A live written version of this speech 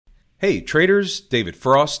Hey traders, David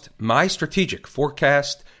Frost, my strategic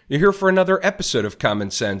forecast. You're here for another episode of Common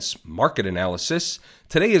Sense Market Analysis.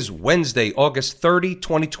 Today is Wednesday, August 30,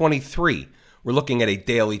 2023. We're looking at a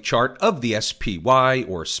daily chart of the SPY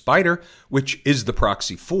or SPDR, which is the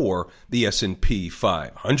proxy for the S&P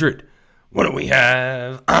 500. What do we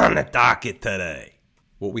have on the docket today?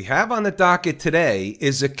 What we have on the docket today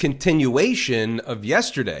is a continuation of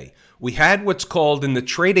yesterday. We had what's called in the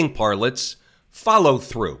trading parlance follow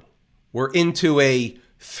through. We're into a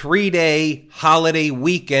 3-day holiday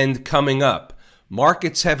weekend coming up.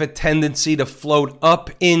 Markets have a tendency to float up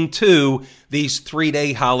into these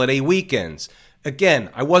 3-day holiday weekends. Again,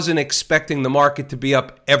 I wasn't expecting the market to be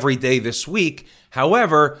up every day this week.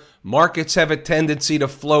 However, markets have a tendency to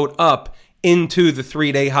float up into the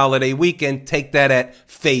 3-day holiday weekend. Take that at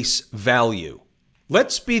face value.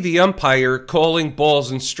 Let's be the umpire calling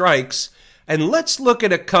balls and strikes, and let's look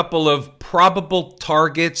at a couple of probable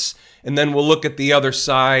targets, and then we'll look at the other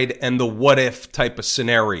side and the what-if type of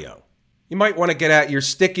scenario. You might want to get out your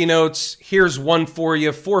sticky notes. Here's one for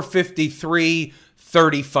you,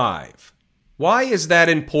 453.35. Why is that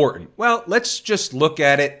important? Well, let's just look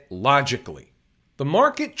at it logically. The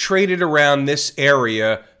market traded around this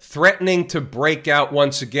area, threatening to break out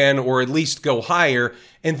once again, or at least go higher,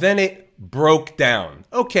 and then it broke down.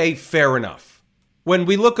 Okay, fair enough. When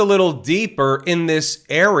we look a little deeper in this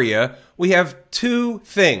area, we have two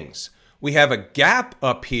things. We have a gap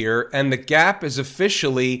up here, and the gap is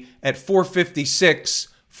officially at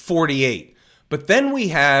 456.48. But then we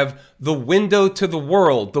have the window to the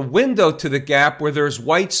world, the window to the gap where there's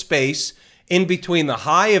white space in between the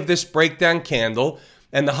high of this breakdown candle,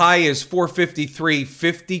 and the high is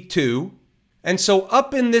 453.52. And so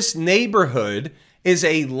up in this neighborhood is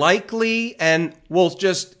a likely, and we'll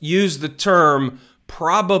just use the term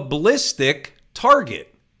probabilistic target.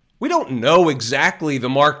 We don't know exactly the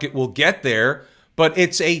market will get there, but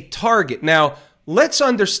it's a target. Now, let's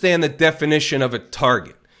understand the definition of a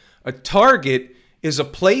target. A target is a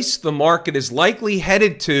place the market is likely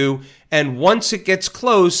headed to, and once it gets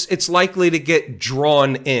close, it's likely to get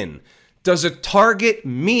drawn in. Does a target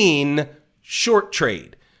mean short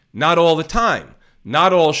trade? Not all the time.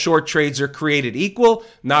 Not all short trades are created equal.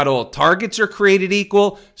 Not all targets are created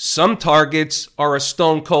equal. Some targets are a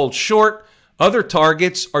stone cold short. Other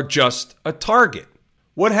targets are just a target.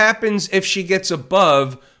 What happens if she gets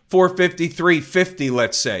above 453.50,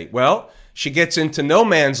 let's say? Well, she gets into no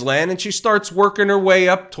man's land and she starts working her way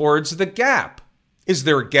up towards the gap. Is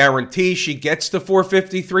there a guarantee she gets to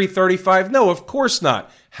 453.35? No, of course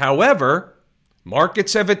not. However,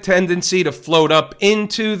 markets have a tendency to float up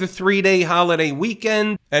into the 3-day holiday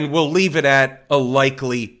weekend, and we'll leave it at a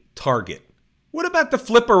likely target. What about the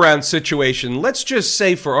flip around situation? Let's just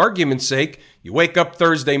say, for argument's sake, you wake up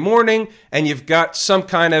Thursday morning and you've got some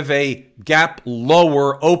kind of a gap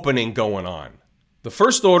lower opening going on. The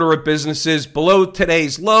first order of business is below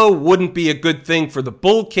today's low wouldn't be a good thing for the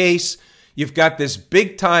bull case. You've got this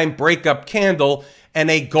big time breakup candle, and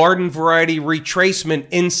a garden variety retracement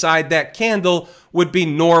inside that candle would be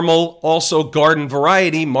normal, also garden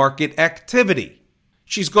variety market activity.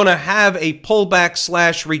 She's going to have a pullback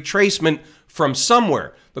 / retracement from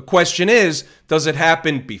somewhere. The question is, does it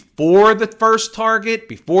happen before the first target,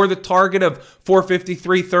 before the target of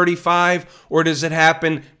 453.35, or does it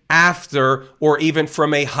happen after, or even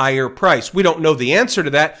from a higher price? We don't know the answer to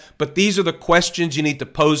that, but these are the questions you need to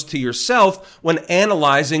pose to yourself when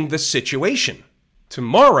analyzing the situation.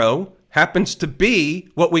 Tomorrow happens to be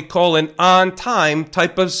what we call an on-time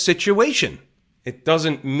type of situation. It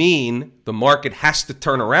doesn't mean the market has to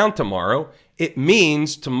turn around tomorrow. It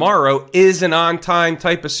means tomorrow is an on-time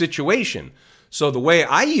type of situation. So the way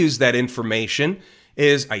I use that information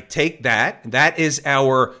is I take that is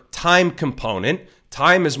our time component.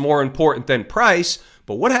 Time is more important than price,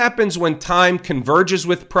 but what happens when time converges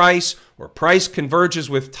with price or price converges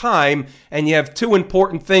with time, and you have two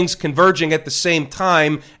important things converging at the same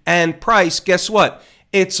time and price? Guess what?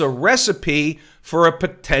 It's a recipe for a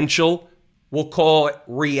potential, we'll call it,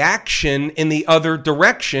 reaction in the other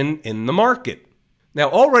direction in the market. Now,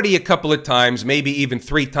 already a couple of times, maybe even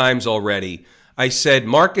 3 times already, I said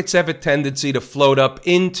markets have a tendency to float up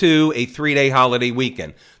into a 3-day holiday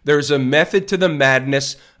weekend. There's a method to the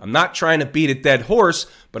madness. I'm not trying to beat a dead horse,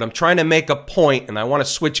 but I'm trying to make a point, and I want to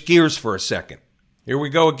switch gears for a second. Here we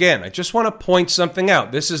go again. I just want to point something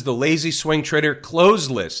out. This is the Lazy Swing Trader close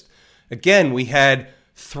list. Again, we had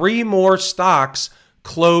 3 more stocks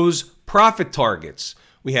close profit targets.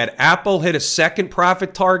 We had Apple hit a second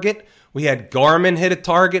profit target. We had Garmin hit a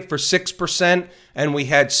target for 6%, and we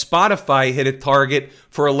had Spotify hit a target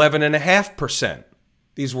for 11.5%.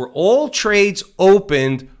 These were all trades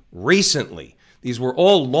opened recently. These were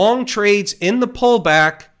all long trades in the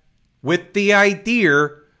pullback with the idea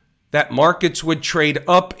that markets would trade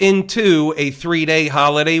up into a 3-day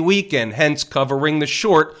holiday weekend, hence covering the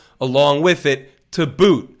short along with it to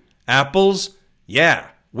boot. Apples? Yeah,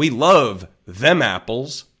 we love them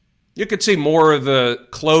apples. You could see more of the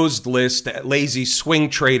closed list at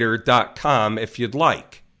lazyswingtrader.com if you'd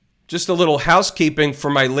like. Just a little housekeeping for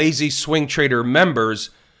my Lazy Swing Trader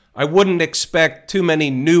members. I wouldn't expect too many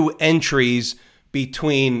new entries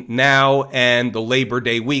between now and the Labor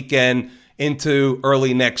Day weekend into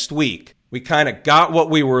early next week. We kind of got what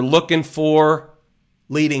we were looking for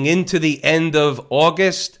leading into the end of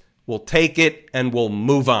August. We'll take it and we'll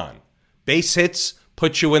move on. Base hits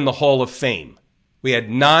put you in the Hall of Fame. We had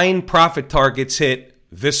 9 profit targets hit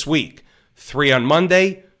this week. 3 on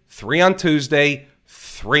Monday, 3 on Tuesday,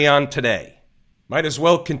 3 on today. Might as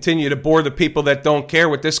well continue to bore the people that don't care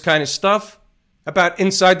with this kind of stuff. About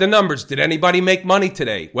Inside the Numbers. Did anybody make money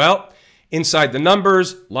today? Well, Inside the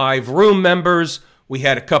Numbers, live room members, we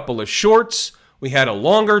had a couple of shorts. We had a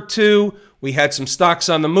longer 2. We had some stocks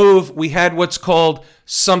on the move. We had what's called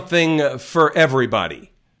something for everybody.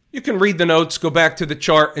 You can read the notes, go back to the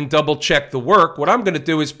chart, and double check the work. What I'm going to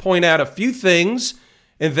do is point out a few things,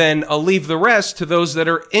 and then I'll leave the rest to those that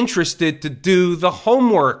are interested to do the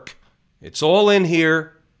homework. It's all in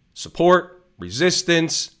here. Support,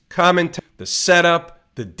 resistance, commentary, the setup,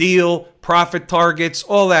 the deal, profit targets,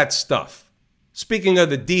 all that stuff. Speaking of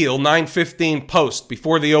the deal, 9:15 post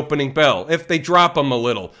before the opening bell. If they drop them a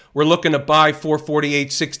little, we're looking to buy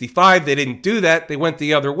 448.65. They didn't do that. They went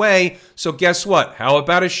the other way. So guess what? How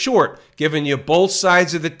about a short? Giving you both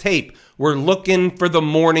sides of the tape. We're looking for the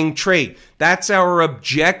morning trade. That's our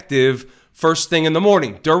objective first thing in the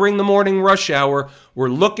morning. During the morning rush hour, we're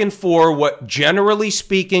looking for what generally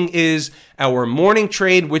speaking is our morning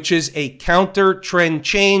trade, which is a counter trend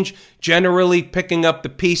change, generally picking up the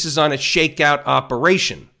pieces on a shakeout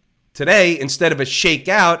operation. Today, instead of a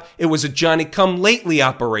shakeout, it was a Johnny-come-lately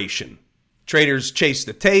operation. Traders chase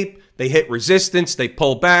the tape, they hit resistance, they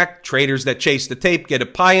pull back. Traders that chase the tape get a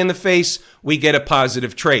pie in the face, we get a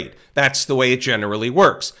positive trade. That's the way it generally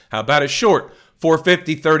works. How about a short?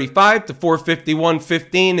 450.35 to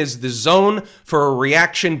 451.15 is the zone for a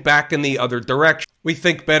reaction back in the other direction. We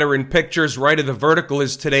think better in pictures. Right of the vertical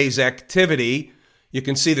is today's activity. You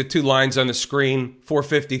can see the 2 lines on the screen,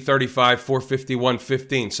 450.35,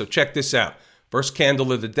 451.15. So check this out. First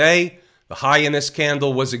candle of the day, the high in this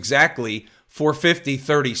candle was exactly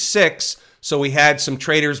 450.36. So we had some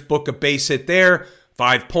traders book a base hit there,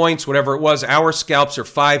 5 points, whatever it was. Our scalps are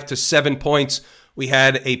 5 to 7 points. We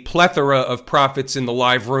had a plethora of profits in the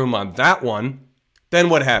live room on that one. Then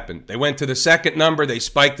what happened? They went to the second number. They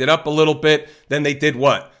spiked it up a little bit. Then they did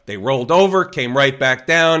what? They rolled over, came right back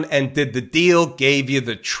down, and did the deal, gave you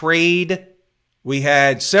the trade. We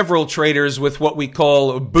had several traders with what we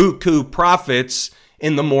call buku profits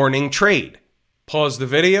in the morning trade. Pause the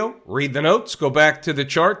video, read the notes, go back to the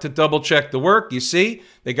chart to double check the work. You see,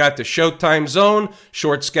 they got the showtime zone,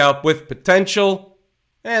 short scalp with potential.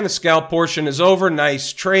 And the scalp portion is over.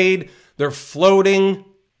 Nice trade. They're floating.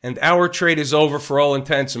 And our trade is over for all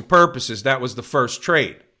intents and purposes. That was the first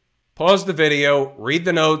trade. Pause the video, read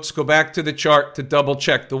the notes, go back to the chart to double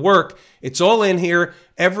check the work. It's all in here.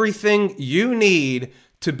 Everything you need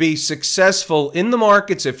to be successful in the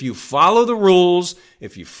markets if you follow the rules,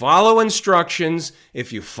 if you follow instructions,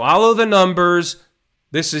 if you follow the numbers.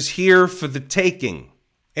 This is here for the taking.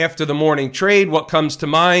 After the morning trade, what comes to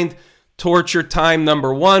mind? Torture time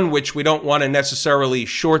number 1, which we don't want to necessarily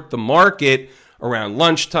short the market around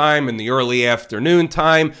lunchtime and the early afternoon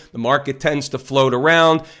time. The market tends to float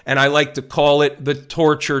around, and I like to call it the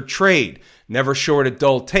torture trade. Never short a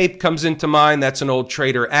dull tape comes into mind. That's an old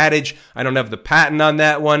trader adage. I don't have the patent on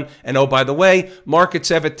that one. And oh, by the way, markets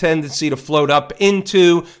have a tendency to float up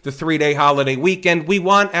into the 3-day holiday weekend. We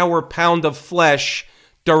want our pound of flesh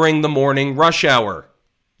during the morning rush hour.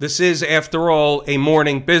 This is, after all, a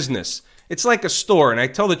morning business. It's like a store, and I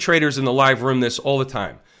tell the traders in the live room this all the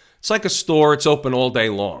time. It's like a store. It's open all day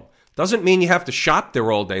long. Doesn't mean you have to shop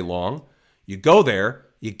there all day long. You go there,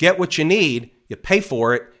 you get what you need, you pay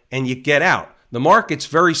for it, and you get out. The market's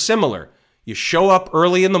very similar. You show up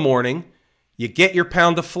early in the morning, you get your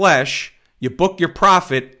pound of flesh, you book your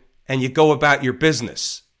profit, and you go about your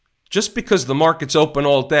business. Just because the market's open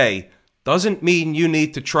all day doesn't mean you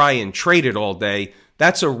need to try and trade it all day.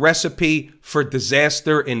 That's a recipe for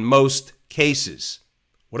disaster in most cases.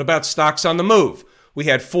 What about stocks on the move? We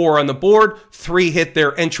had 4 on the board, 3 hit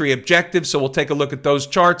their entry objective, so we'll take a look at those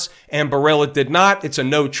charts. Ambarella did not. It's a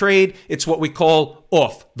no trade. It's what we call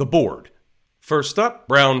off the board. First up,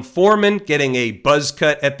 Brown-Forman getting a buzz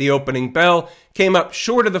cut at the opening bell, came up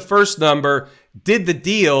short of the first number, did the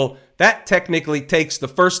deal. That technically takes the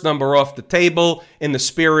first number off the table in the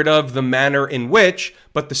spirit of the manner in which,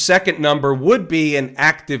 but the second number would be an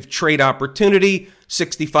active trade opportunity.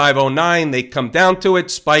 65.09, they come down to it,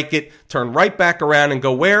 spike it, turn right back around and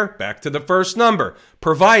go where? Back to the first number,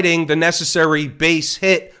 providing the necessary base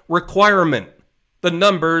hit requirement. The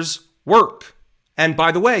numbers work. And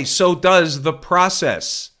by the way, so does the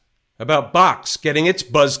process. About Box getting its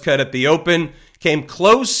buzz cut at the open, came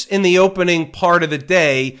close in the opening part of the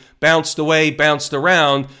day, bounced away, bounced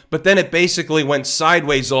around, but then it basically went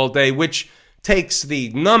sideways all day, which takes the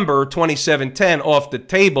number 2710 off the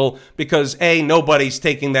table because A, nobody's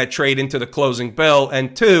taking that trade into the closing bell,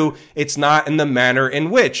 and 2, it's not in the manner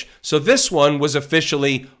in which. So this one was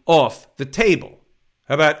officially off the table.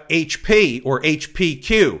 How about HP or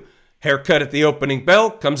HPQ? Haircut at the opening bell,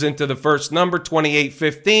 comes into the first number,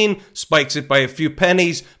 28.15, spikes it by a few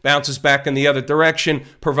pennies, bounces back in the other direction,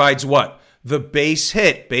 provides what? The base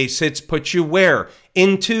hit. Base hits put you where?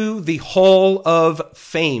 Into the Hall of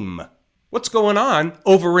Fame. What's going on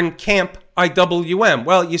over in Camp IWM?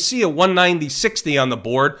 Well, you see a 190.60 on the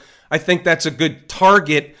board. I think that's a good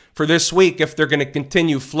target for this week if they're going to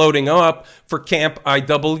continue floating up for Camp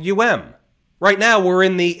IWM. Right now, we're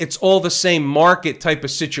in the it's all the same market type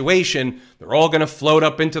of situation. They're all going to float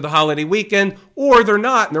up into the holiday weekend, or they're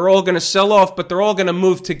not, and they're all going to sell off, but they're all going to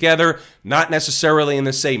move together, not necessarily in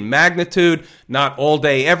the same magnitude, not all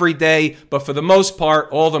day, every day, but for the most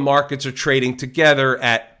part, all the markets are trading together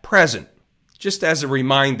at present. Just as a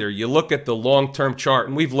reminder, you look at the long-term chart,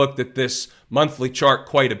 and we've looked at this monthly chart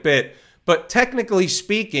quite a bit, but technically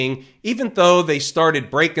speaking, even though they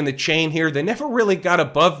started breaking the chain here, they never really got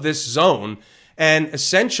above this zone. And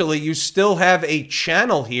essentially, you still have a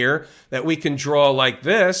channel here that we can draw like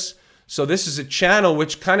this. So this is a channel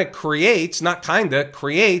which creates,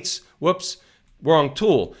 whoops, wrong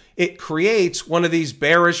tool. It creates one of these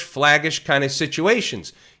bearish, flaggish kind of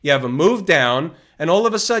situations. You have a move down, and all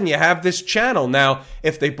of a sudden you have this channel. Now,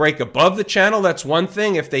 if they break above the channel, that's one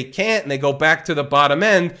thing. If they can't and they go back to the bottom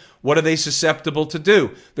end, what are they susceptible to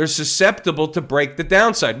do? They're susceptible to break the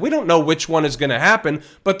downside. We don't know which one is going to happen,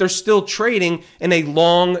 but they're still trading in a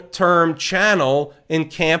long-term channel in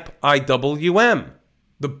Camp IWM.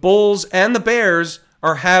 The bulls and the bears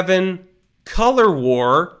are having color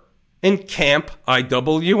war in Camp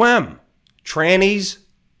IWM. Trannies,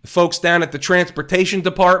 the folks down at the transportation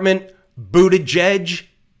department, Buttigieg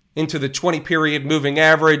into the 20-period moving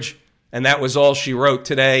average, and that was all she wrote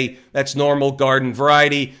today. That's normal garden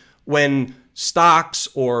variety. When stocks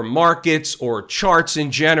or markets or charts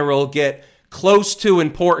in general get close to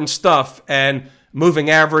important stuff, and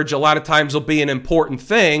moving average a lot of times will be an important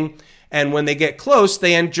thing, and when they get close,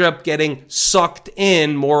 they end up getting sucked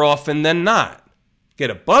in more often than not.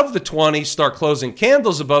 Get above the 20, start closing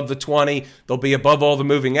candles above the 20, they'll be above all the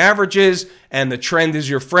moving averages, and the trend is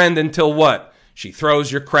your friend until what? She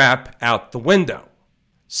throws your crap out the window.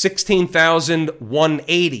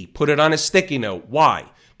 16,180, put it on a sticky note. Why?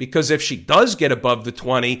 Because if she does get above the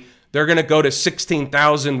 20, they're going to go to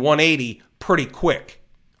 16,180 pretty quick.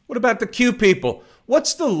 What about the Q people?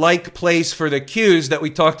 What's the like place for the Qs that we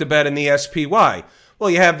talked about in the SPY? Well,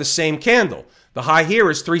 you have the same candle. The high here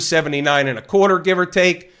is 379.25, give or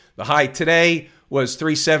take. The high today was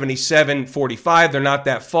 377.45. They're not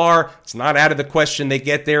that far. It's not out of the question they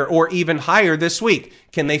get there, or even higher this week.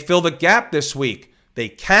 Can they fill the gap this week? They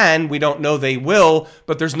can. We don't know they will,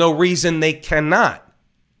 but there's no reason they cannot.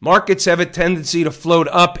 Markets have a tendency to float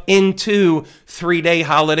up into 3-day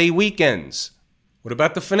holiday weekends. What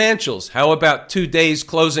about the financials? How about 2 days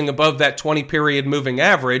closing above that 20-period moving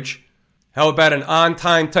average? How about an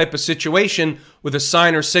on-time type of situation with a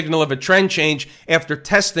sign or signal of a trend change after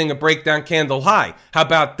testing a breakdown candle high? How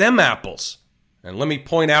about them apples? And let me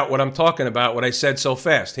point out what I'm talking about, what I said so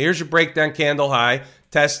fast. Here's your breakdown candle high.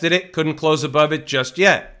 Tested it, couldn't close above it just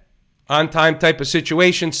yet. On-time type of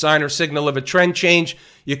situation, sign or signal of a trend change.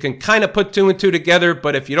 You can kind of put 2 and 2 together,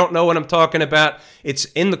 but if you don't know what I'm talking about, it's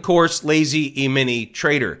in the course Lazy E-mini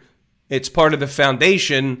Trader. It's part of the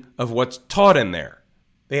foundation of what's taught in there.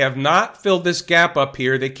 They have not filled this gap up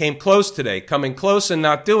here. They came close today. Coming close and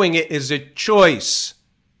not doing it is a choice.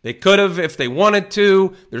 They could have if they wanted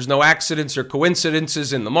to. There's no accidents or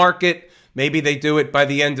coincidences in the market. Maybe they do it by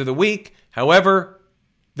the end of the week. However,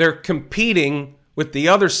 they're competing with the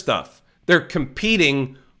other stuff. They're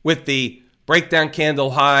competing with the breakdown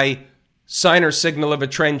candle high, sign or signal of a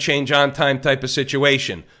trend change on time type of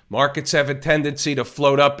situation. Markets have a tendency to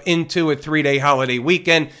float up into a 3-day holiday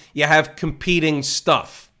weekend. You have competing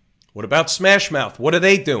stuff. What about Smashmouth? What are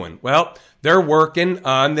they doing? Well, they're working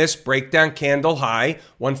on this breakdown candle high,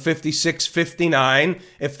 156.59.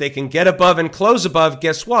 If they can get above and close above,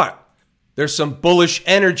 guess what? There's some bullish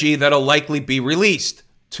energy that'll likely be released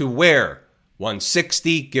to where?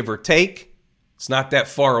 160, give or take. It's not that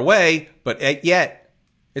far away, but yet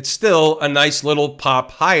it's still a nice little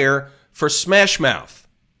pop higher for Smashmouth.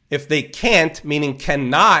 If they can't, meaning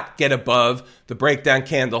cannot get above the breakdown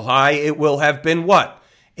candle high, it will have been what?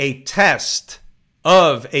 A test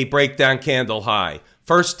of a breakdown candle high.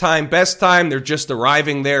 First time, best time. They're just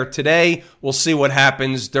arriving there today. We'll see what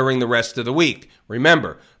happens during the rest of the week.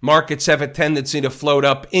 Remember, markets have a tendency to float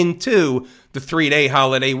up into the 3-day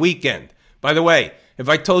holiday weekend. By the way, if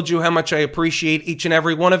I told you how much I appreciate each and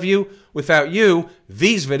every one of you, without you,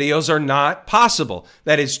 these videos are not possible.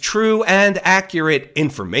 That is true and accurate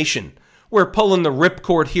information. We're pulling the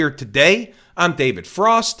ripcord here today. I'm David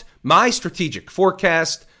Frost, my strategic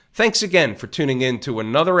forecast. Thanks again for tuning in to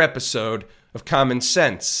another episode of Common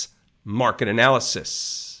Sense Market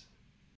Analysis.